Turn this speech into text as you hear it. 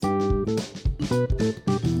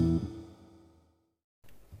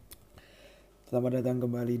Selamat datang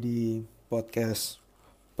kembali di podcast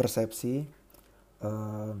Persepsi.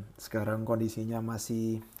 Sekarang kondisinya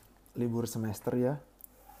masih libur semester ya.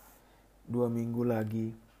 2 minggu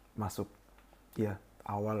lagi masuk ya,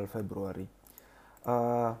 awal Februari.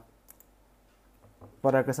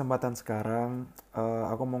 Pada kesempatan sekarang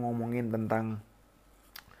aku mau ngomongin tentang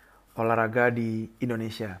olahraga di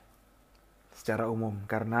Indonesia secara umum.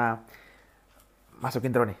 Karena masuk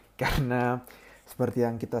intro nih. Karena seperti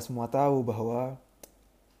yang kita semua tahu bahwa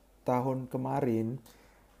tahun kemarin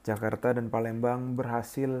Jakarta dan Palembang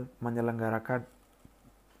berhasil menyelenggarakan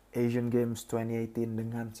Asian Games 2018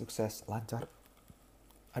 dengan sukses, lancar,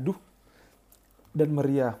 dan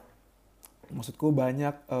meriah. Maksudku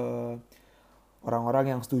banyak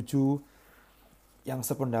orang-orang yang setuju, yang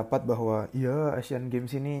sependapat bahwa ya Asian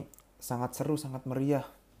Games ini sangat seru, sangat meriah.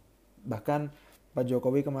 Bahkan Pak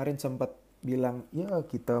Jokowi kemarin sempat bilang, ya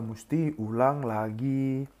kita mesti ulang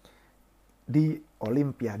lagi di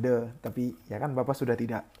Olimpiade. Tapi ya kan Bapak sudah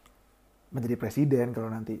tidak menjadi presiden kalau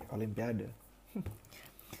nanti Olimpiade.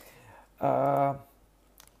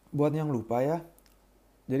 Buat yang lupa ya,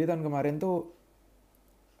 jadi tahun kemarin tuh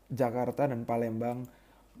Jakarta dan Palembang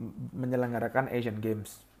menyelenggarakan Asian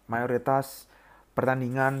Games. Mayoritas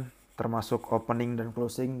pertandingan termasuk opening dan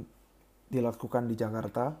closing dilakukan di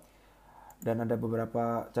Jakarta. Dan ada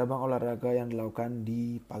beberapa cabang olahraga yang dilakukan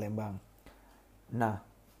di Palembang. Nah,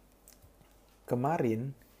 kemarin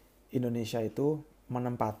Indonesia itu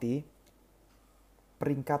menempati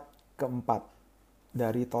peringkat keempat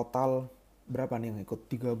dari total berapa nih yang ikut?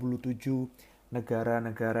 37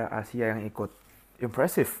 negara-negara Asia yang ikut.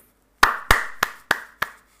 Impressive.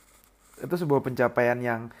 Itu sebuah pencapaian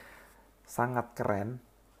yang sangat keren,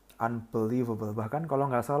 unbelievable. Bahkan kalau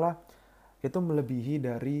nggak salah itu melebihi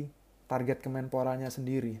dari target Kemenporanya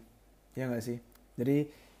sendiri, ya nggak sih?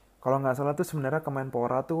 Jadi kalau nggak salah tuh sebenarnya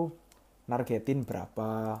Kemenpora tuh nargetin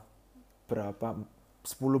berapa 10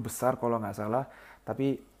 besar kalau nggak salah,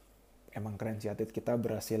 tapi emang keren sih atlet kita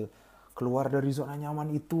berhasil keluar dari zona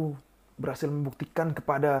nyaman itu, berhasil membuktikan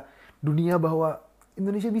kepada dunia bahwa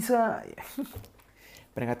Indonesia bisa.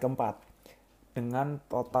 Peringkat keempat dengan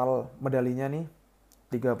total medalinya nih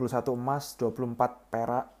 31 emas, 24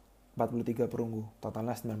 perak, 43 perunggu,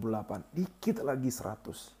 totalnya 98. Dikit lagi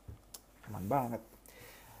 100. Aman banget.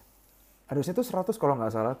 Harusnya tuh 100 kalau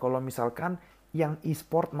nggak salah, kalau misalkan yang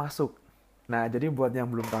e-sport masuk. Nah, jadi buat yang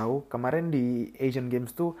belum tahu, kemarin di Asian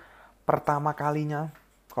Games tuh pertama kalinya,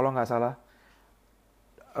 kalau nggak salah,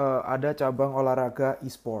 ada cabang olahraga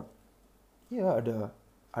e-sport. Ya,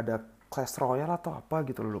 ada Clash Royale atau apa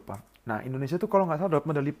gitu, lupa. Nah, Indonesia tuh kalau nggak salah dapat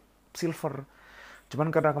medali silver. Cuman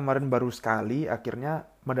karena kemarin baru sekali, akhirnya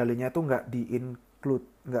medalinya tuh nggak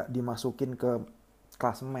di-include, nggak dimasukin ke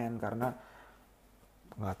klasemen karena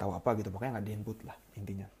nggak tahu apa gitu, pokoknya nggak di-input lah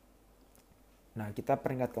intinya. Nah, kita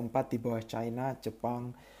peringkat keempat di bawah China,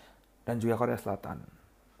 Jepang, dan juga Korea Selatan.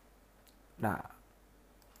 Nah,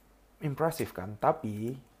 impresif kan?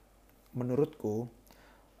 Tapi menurutku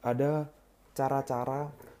ada cara-cara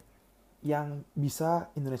yang bisa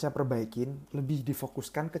Indonesia perbaikin, lebih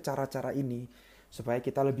difokuskan ke cara-cara ini supaya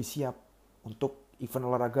kita lebih siap untuk event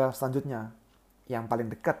olahraga selanjutnya. Yang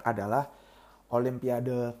paling dekat adalah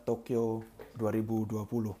Olimpiade Tokyo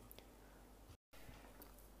 2020.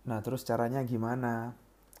 Nah, terus caranya gimana?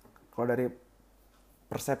 Kalau dari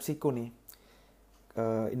persepsiku nih,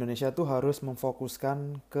 Indonesia tuh harus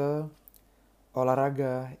memfokuskan ke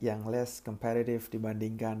olahraga yang less competitive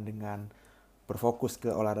dibandingkan dengan berfokus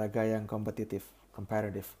ke olahraga yang kompetitif,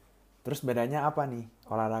 competitive. Terus bedanya apa nih?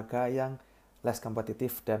 Olahraga yang less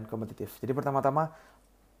kompetitif dan kompetitif. Jadi pertama-tama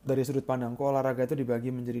dari sudut pandangku olahraga itu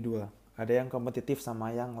dibagi menjadi dua. Ada yang kompetitif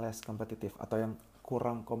sama yang less kompetitif atau yang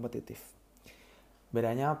kurang kompetitif.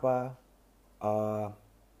 Bedanya apa?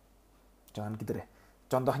 Jangan gitu deh.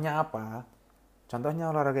 Contohnya apa?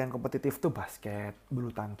 Contohnya olahraga yang kompetitif tuh basket,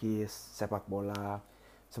 bulu tangkis, sepak bola.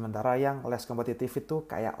 Sementara yang less kompetitif itu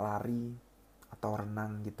kayak lari atau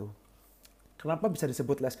renang gitu. Kenapa bisa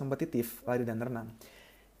disebut less kompetitif, lari dan renang?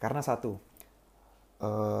 Karena satu,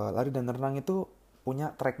 lari dan renang itu punya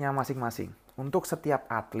tracknya masing-masing. Untuk setiap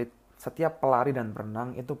atlet, setiap pelari dan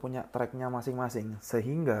perenang itu punya tracknya masing-masing.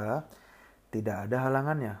 Sehingga tidak ada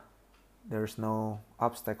halangannya. There's no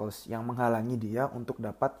obstacles yang menghalangi dia untuk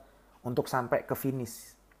sampai ke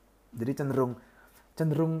finish. Jadi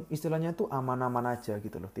cenderung istilahnya tuh aman-aman aja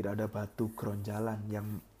gitu loh. Tidak ada batu geronjalan yang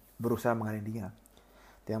berusaha menghalangi dia.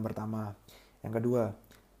 Itu yang pertama. Yang kedua,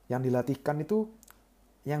 yang dilatihkan itu,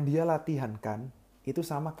 yang dia latihankan itu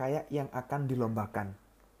sama kayak yang akan dilombakan.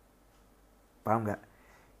 Paham nggak?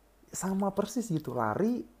 Sama persis gitu,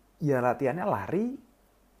 lari ya latihannya lari,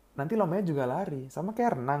 nanti lombanya juga lari, sama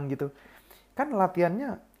kayak renang gitu. Kan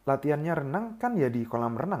latihannya renang kan ya di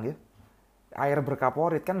kolam renang ya, air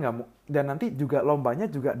berkaporit kan nggak dan nanti juga lombanya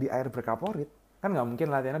juga di air berkaporit, kan nggak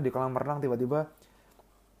mungkin latihannya di kolam renang tiba-tiba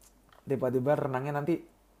renangnya nanti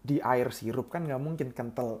di air sirup, kan nggak mungkin,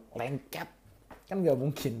 kental lengket kan nggak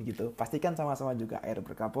mungkin gitu, pasti kan sama-sama juga air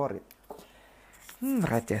berkaporit.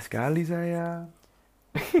 Receh sekali saya.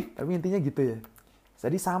 Tapi intinya gitu ya,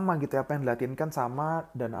 jadi sama gitu, apa yang dilatihin kan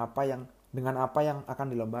sama, dan dengan apa yang akan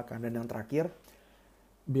dilombakan. Dan yang terakhir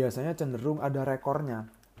biasanya cenderung ada rekornya.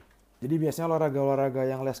 Jadi biasanya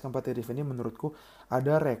olahraga-olahraga yang less kompetitif ini menurutku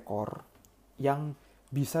ada rekor yang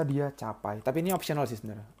bisa dia capai. Tapi ini optional sih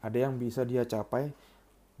sebenarnya. Ada yang bisa dia capai,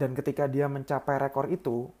 dan ketika dia mencapai rekor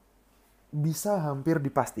itu bisa hampir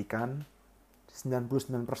dipastikan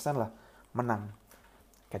 99% lah menang.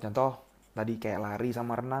 Kayak contoh tadi kayak lari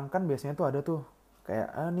sama renang kan biasanya tuh ada tuh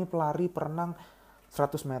kayak nih pelari perenang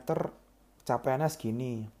 100 meter capaiannya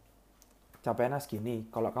segini.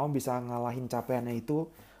 Kalau kamu bisa ngalahin capaiannya itu,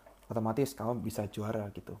 otomatis kamu bisa juara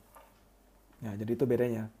gitu. Nah, jadi itu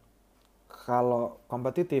bedanya. Kalau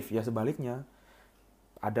kompetitif ya sebaliknya,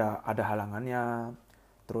 ada halangannya.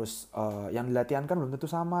 Terus yang dilatihan kan belum tentu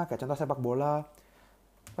sama. Kayak contoh sepak bola,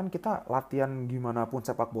 kan kita latihan gimana pun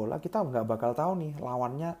sepak bola, kita nggak bakal tahu nih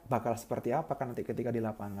lawannya bakal seperti apa kan nanti ketika di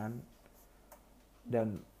lapangan.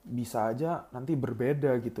 Dan bisa aja nanti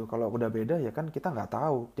berbeda gitu. Kalau udah beda ya kan kita nggak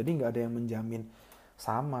tahu. Jadi nggak ada yang menjamin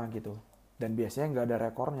sama gitu. Dan biasanya nggak ada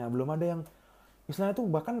rekornya. Belum ada yang misalnya tuh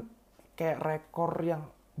bahkan kayak rekor yang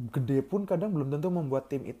gede pun kadang belum tentu membuat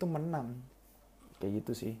tim itu menang. Kayak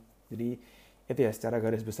gitu sih. Jadi itu ya secara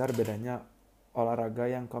garis besar bedanya olahraga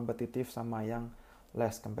yang kompetitif sama yang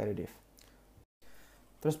less kompetitif.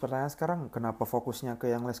 Terus pertanyaan sekarang, kenapa fokusnya ke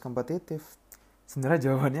yang less kompetitif? Sebenarnya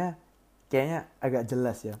jawabannya kayaknya agak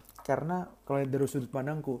jelas ya. Karena kalau dari sudut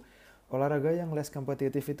pandangku, olahraga yang less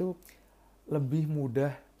kompetitif itu lebih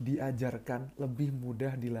mudah diajarkan, lebih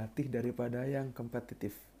mudah dilatih daripada yang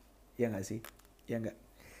kompetitif. Ya nggak sih? Ya nggak?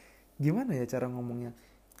 Gimana ya cara ngomongnya?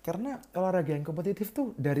 Karena olahraga yang kompetitif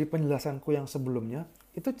tuh dari penjelasanku yang sebelumnya,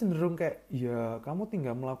 itu cenderung kayak, ya kamu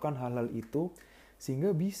tinggal melakukan hal-hal itu sehingga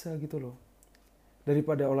bisa gitu loh.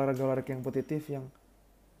 Daripada olahraga-olahraga yang kompetitif yang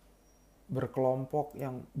berkelompok,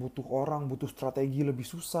 yang butuh orang, butuh strategi lebih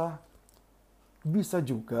susah. Bisa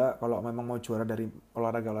juga kalau memang mau juara dari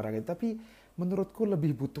olahraga-olahraga itu, tapi menurutku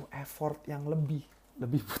lebih butuh effort yang lebih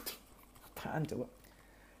butuh apaan coba.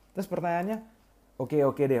 Terus pertanyaannya,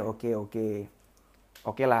 oke deh,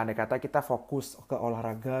 oke lah, andai kata kita fokus ke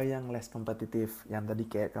olahraga yang less kompetitif, yang tadi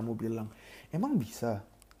kayak kamu bilang, emang bisa?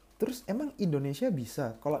 Terus emang Indonesia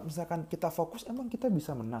bisa? Kalau misalkan kita fokus, emang kita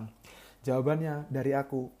bisa menang? Jawabannya dari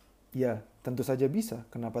aku, ya tentu saja bisa,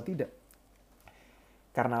 kenapa tidak?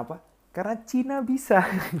 Karena apa? Karena Cina bisa.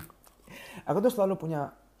 Aku tuh selalu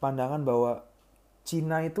punya pandangan bahwa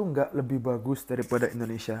Cina itu nggak lebih bagus daripada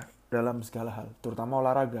Indonesia dalam segala hal, terutama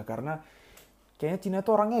olahraga. Karena kayaknya Cina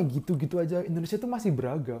tuh orangnya gitu-gitu aja, Indonesia tuh masih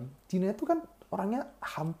beragam. Cina itu kan orangnya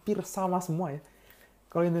hampir sama semua ya.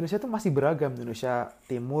 Kalau Indonesia tuh masih beragam, Indonesia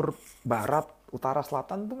timur, barat, utara,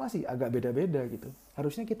 selatan tuh masih agak beda-beda gitu.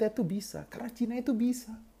 Harusnya kita itu bisa, karena Cina itu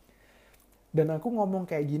bisa. Dan aku ngomong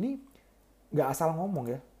kayak gini, nggak asal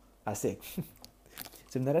ngomong ya, asik.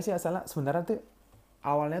 Sebenarnya tuh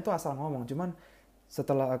awalnya tuh asal ngomong, cuman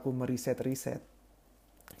setelah aku meriset,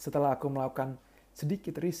 setelah aku melakukan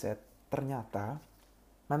sedikit riset, ternyata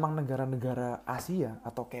memang negara-negara Asia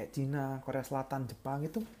atau kayak Cina, Korea Selatan, Jepang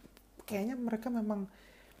itu kayaknya mereka memang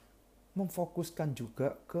memfokuskan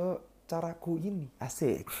juga ke caraku ini,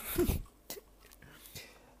 asik.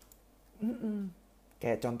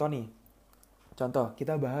 Kayak contoh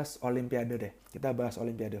kita bahas Olimpiade deh,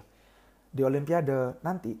 di Olimpiade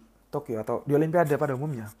nanti Tokyo, atau di Olimpiade pada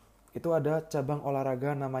umumnya itu ada cabang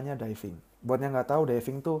olahraga namanya diving. Buat yang nggak tahu,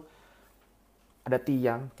 diving tuh ada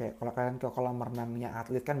tiang kayak kalau kalian ke kolam renangnya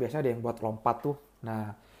atlet kan biasanya ada yang buat lompat tuh.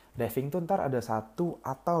 Nah, diving tuh ntar ada 1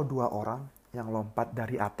 atau 2 orang yang lompat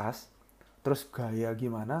dari atas, terus gaya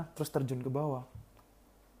gimana, terus terjun ke bawah.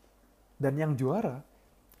 Dan yang juara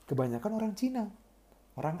kebanyakan orang Cina,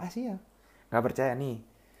 orang Asia. Nggak percaya nih,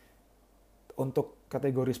 untuk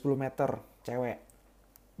kategori 10 meter cewek,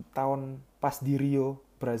 tahun pas di Rio,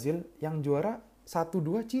 Brazil, yang juara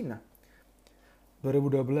 1-2 Cina.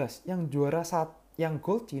 2012, yang juara yang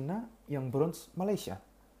gold Cina, yang bronze Malaysia.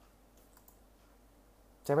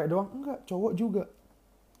 Cewek doang? Enggak, cowok juga.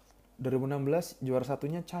 2016 juara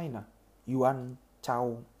satunya China, Yuan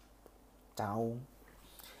Chao.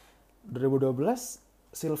 2012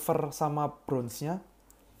 silver sama bronze-nya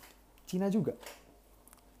Cina juga.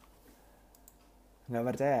 Nggak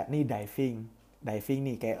percaya? Nih diving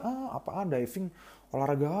nih kayak apaan diving?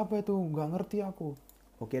 Olahraga apa itu? Nggak ngerti aku.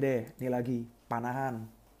 Oke deh, nih lagi panahan.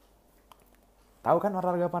 Tahu kan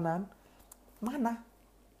olahraga panahan? Mana?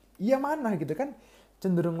 Iya mana gitu kan?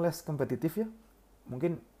 Cenderung less kompetitif ya.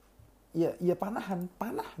 Mungkin ya panahan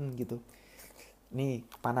gitu. Nih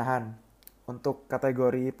panahan untuk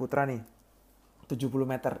kategori putra nih 70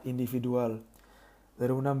 meter individual.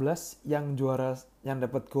 2016 yang juara yang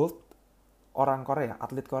dapat gold orang Korea,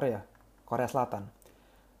 atlet Korea, Korea Selatan.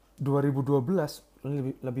 2012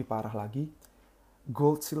 lebih parah lagi,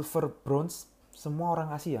 gold, silver, bronze semua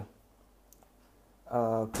orang Asia.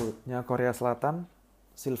 Goldnya Korea Selatan,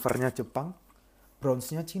 silvernya Jepang,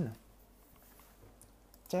 bronze-nya Cina.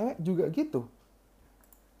 Cewek juga gitu.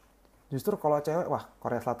 Justru kalau cewek, wah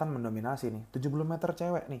Korea Selatan mendominasi nih. 70 meter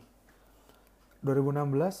cewek nih.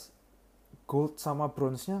 2016 gold sama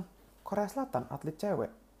bronze-nya Korea Selatan, atlet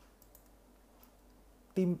cewek.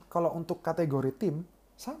 Tim kalau untuk kategori tim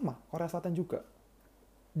sama Korea Selatan juga.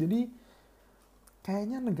 Jadi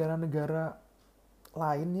kayaknya negara-negara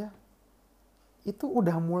lain ya itu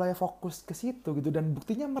udah mulai fokus ke situ gitu, dan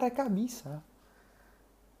buktinya mereka bisa.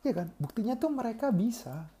 Iya kan? Buktinya tuh mereka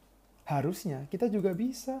bisa. Harusnya kita juga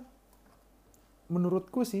bisa.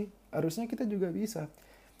 Menurutku sih, harusnya kita juga bisa.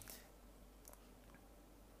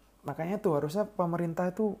 Makanya tuh harusnya pemerintah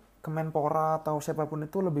itu, Kemenpora atau siapapun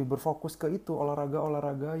itu lebih berfokus ke itu,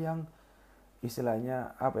 olahraga-olahraga yang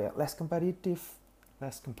istilahnya apa ya, less competitive.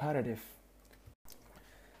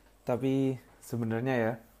 Tapi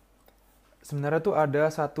sebenarnya tuh ada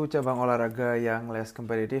satu cabang olahraga yang less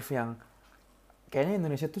competitive yang kayaknya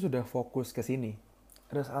Indonesia tuh sudah fokus ke sini.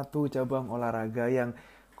 Ada satu cabang olahraga yang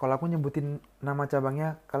kalau aku nyebutin nama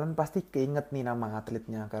cabangnya, kalian pasti keinget nih nama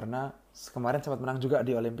atletnya karena kemarin sempat menang juga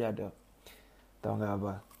di Olimpiade. Tahu nggak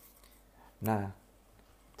apa? Nah,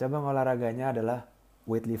 cabang olahraganya adalah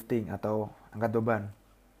weightlifting atau angkat beban.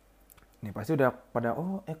 Nih pasti udah pada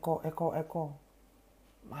Eko.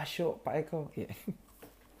 Masuk Pak Eko. Yeah.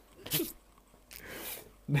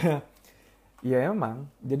 Nah, ya emang.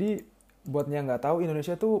 Jadi buat yang nggak tahu,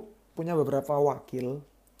 Indonesia tuh punya beberapa wakil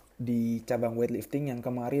di cabang weightlifting yang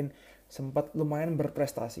kemarin sempat lumayan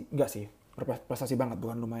berprestasi. Enggak sih, berprestasi banget,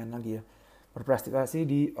 bukan lumayan lagi ya. Berprestasi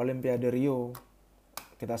di Olimpiade Rio.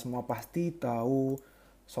 Kita semua pasti tahu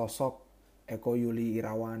sosok Eko Yuli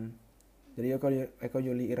Irawan. Jadi Eko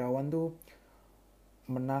Yuli Irawan tuh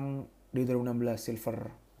menang di 2016 silver.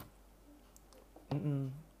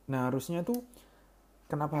 Nah harusnya tuh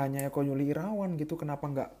kenapa hanya Eko Yuli Irawan gitu? Kenapa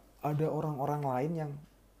nggak ada orang-orang lain yang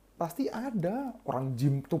pasti ada, orang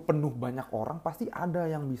gym tuh penuh banyak orang, pasti ada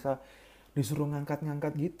yang bisa disuruh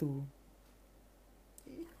ngangkat-ngangkat gitu.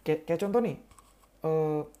 Kayak contoh nih,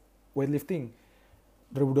 weightlifting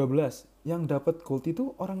 2012 yang dapat gold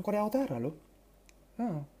itu orang Korea Utara loh.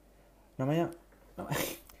 Namanya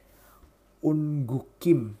Ungu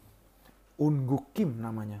Kim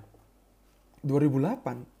namanya.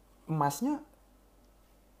 2008 emasnya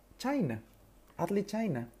China, atlet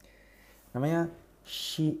China. Namanya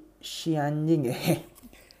Xianjing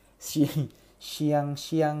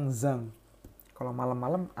Xiang Zhang. Kalau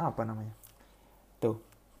malam-malam apa namanya? Tuh.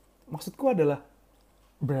 Maksudku adalah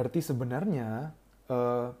berarti sebenarnya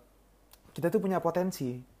kita tuh punya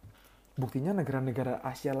potensi. Buktinya negara-negara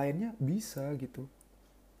Asia lainnya bisa gitu.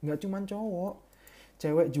 Nggak cuma cowok,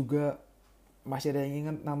 cewek juga. Masih ada yang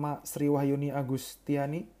ingat nama Sri Wahyuni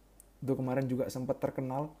Agustiani? Itu kemarin juga sempat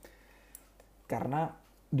terkenal karena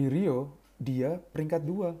di Rio dia peringkat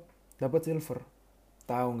 2 dapat silver.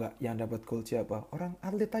 Tahu nggak yang dapat gold siapa? Orang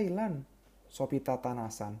atlet Thailand, Sopita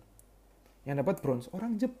Tanasan. Yang dapat bronze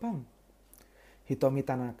orang Jepang, Hitomi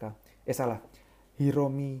Tanaka.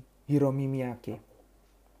 Hiromi Miyake.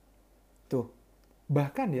 Tuh,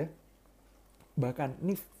 bahkan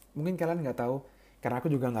ini mungkin kalian nggak tahu, karena aku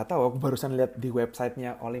juga nggak tahu, aku barusan lihat di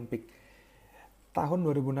websitenya Olimpik. Tahun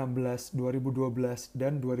 2016, 2012,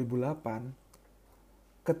 dan 2008,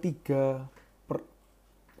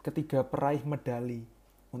 ketiga peraih medali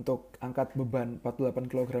untuk angkat beban 48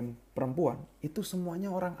 kg perempuan, itu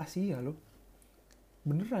semuanya orang Asia loh.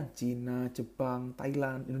 Beneran, Cina, Jepang,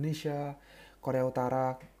 Thailand, Indonesia, Korea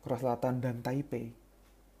Utara, Korea Selatan, dan Taipei.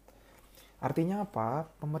 Artinya apa?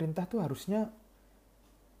 Pemerintah tuh harusnya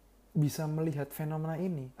bisa melihat fenomena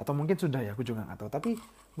ini. Atau mungkin sudah ya, aku juga nggak tahu. Tapi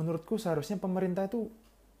menurutku seharusnya pemerintah itu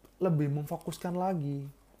lebih memfokuskan lagi.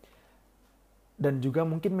 Dan juga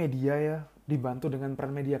mungkin media ya, dibantu dengan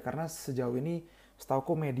peran media. Karena sejauh ini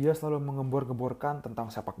setauku media selalu menggembor-gemborkan tentang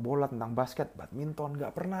sepak bola, tentang basket, badminton.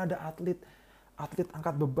 Nggak pernah ada atlet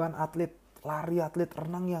angkat beban, atlet lari, atlet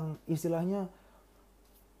renang yang istilahnya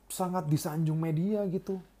sangat disanjung media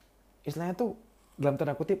gitu. Istilahnya tuh dalam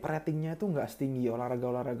tanda kutip ratingnya itu nggak setinggi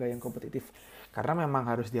olahraga-olahraga yang kompetitif. Karena memang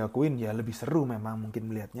harus diakuin ya lebih seru memang mungkin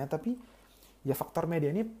melihatnya, tapi ya faktor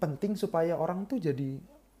media ini penting supaya orang tuh jadi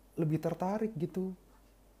lebih tertarik gitu.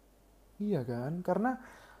 Iya kan? Karena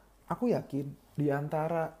aku yakin di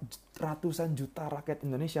antara ratusan juta rakyat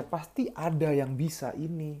Indonesia pasti ada yang bisa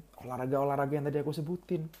ini olahraga-olahraga yang tadi aku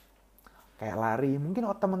sebutin. Kayak lari, mungkin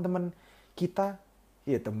teman-teman kita,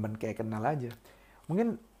 ya teman kayak kenal aja.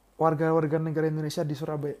 Mungkin warga-warga negara Indonesia di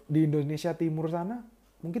Surabaya, di Indonesia Timur sana,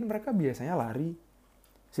 mungkin mereka biasanya lari,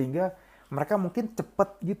 sehingga mereka mungkin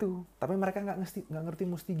cepet gitu, tapi mereka nggak ngerti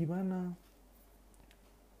mesti gimana.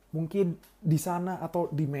 Mungkin di sana atau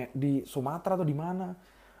di Sumatera atau di mana,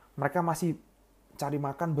 mereka masih cari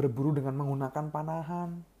makan berburu dengan menggunakan panahan.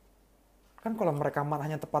 Kan kalau mereka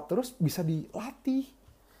manahnya tepat terus bisa dilatih.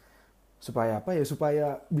 Supaya apa ya?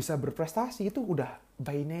 Supaya bisa berprestasi itu udah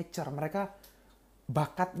by nature. Mereka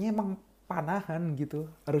bakatnya emang panahan gitu.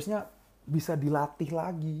 Harusnya bisa dilatih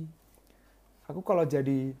lagi. Aku kalau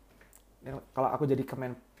aku jadi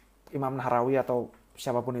Kemen Imam Nahrawi atau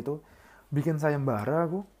siapapun itu, bikin sayembara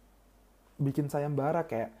aku. Bikin sayembara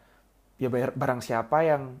kayak ya barang siapa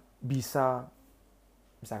yang bisa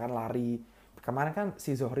misalkan lari. Kemarin kan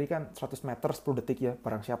si Zohri kan 100 meter 10 detik ya.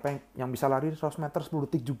 Barang siapa yang bisa lari 100 meter 10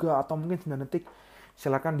 detik juga atau mungkin 9 detik,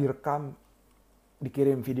 silakan direkam,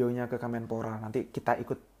 dikirim videonya ke Kemenpora. Nanti kita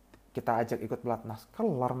ajak ikut pelatnas.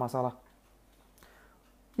 Kelar masalah.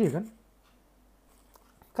 Iya kan?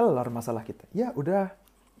 Kelar masalah kita. Ya udah.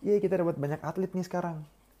 Ya kita dapat banyak atlet nih sekarang.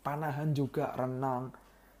 Panahan juga, renang.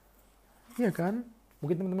 Iya kan?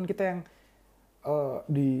 Mungkin teman-teman kita yang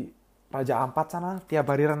di Raja Ampat sana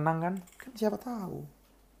tiap hari renang kan siapa tahu.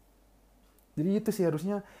 Jadi itu sih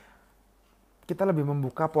harusnya kita lebih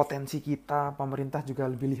membuka potensi kita, pemerintah juga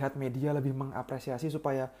lebih lihat media, lebih mengapresiasi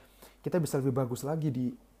supaya kita bisa lebih bagus lagi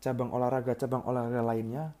di cabang olahraga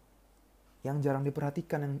lainnya yang jarang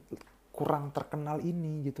diperhatikan, yang kurang terkenal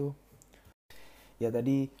ini gitu. Ya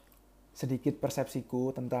tadi sedikit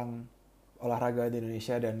persepsiku tentang olahraga di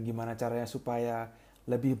Indonesia dan gimana caranya supaya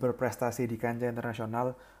lebih berprestasi di kancah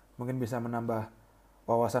internasional. Mungkin bisa menambah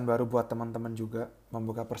wawasan baru buat teman-teman juga,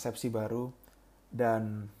 membuka persepsi baru.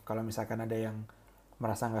 Dan kalau misalkan ada yang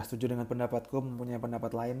merasa nggak setuju dengan pendapatku, mempunyai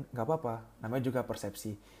pendapat lain, nggak apa-apa. Namanya juga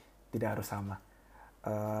persepsi, tidak harus sama.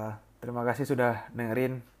 Terima kasih sudah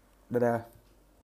dengerin. Dadah.